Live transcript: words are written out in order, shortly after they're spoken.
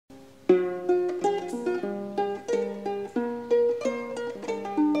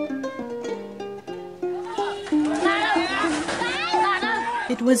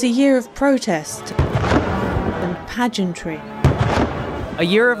It was a year of protest and pageantry. A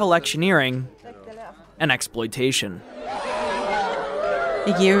year of electioneering and exploitation.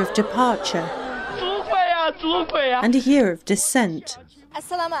 A year of departure and a year of dissent. And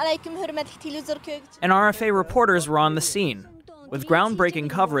RFA reporters were on the scene, with groundbreaking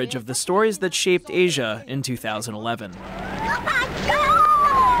coverage of the stories that shaped Asia in 2011.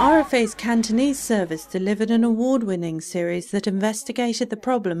 RFA's Cantonese service delivered an award-winning series that investigated the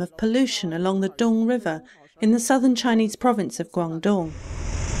problem of pollution along the Dong River in the southern Chinese province of Guangdong.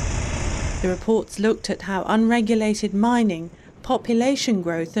 The reports looked at how unregulated mining, population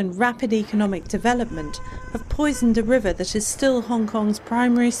growth and rapid economic development have poisoned a river that is still Hong Kong's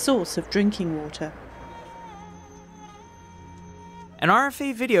primary source of drinking water. An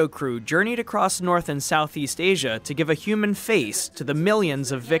RFA video crew journeyed across North and Southeast Asia to give a human face to the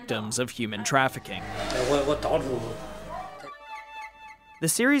millions of victims of human trafficking. The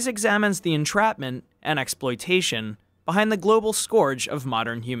series examines the entrapment and exploitation behind the global scourge of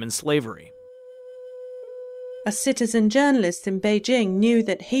modern human slavery. A citizen journalist in Beijing knew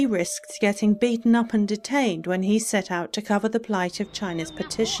that he risked getting beaten up and detained when he set out to cover the plight of China's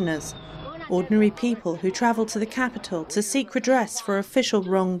petitioners, ordinary people who travel to the capital to seek redress for official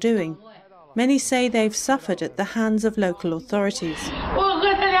wrongdoing. Many say they've suffered at the hands of local authorities.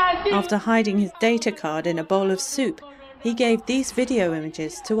 After hiding his data card in a bowl of soup, he gave these video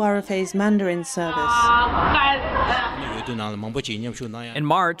images to RFA's Mandarin service. In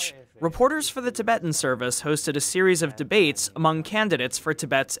March, reporters for the Tibetan service hosted a series of debates among candidates for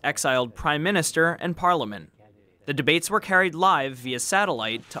Tibet's exiled prime minister and parliament. The debates were carried live via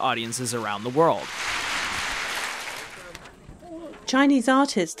satellite to audiences around the world. Chinese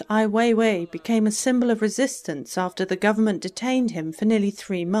artist Ai Weiwei became a symbol of resistance after the government detained him for nearly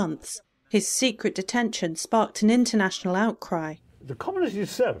 3 months. His secret detention sparked an international outcry. The communists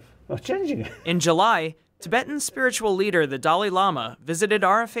itself are changing. In July, Tibetan spiritual leader the Dalai Lama visited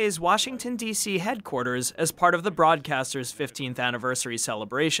RFA's Washington, D.C. headquarters as part of the broadcaster's 15th anniversary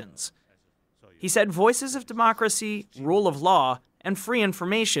celebrations. He said voices of democracy, rule of law, and free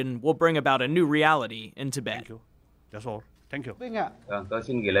information will bring about a new reality in Tibet. Thank you. That's all. Thank you.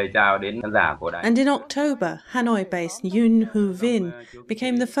 And in October, Hanoi-based Yuen Hu Vin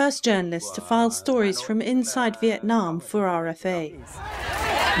became the first journalist to file stories from inside Vietnam for RFA.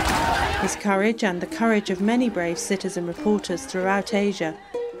 His courage and the courage of many brave citizen reporters throughout Asia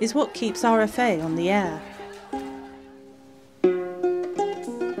is what keeps RFA on the air.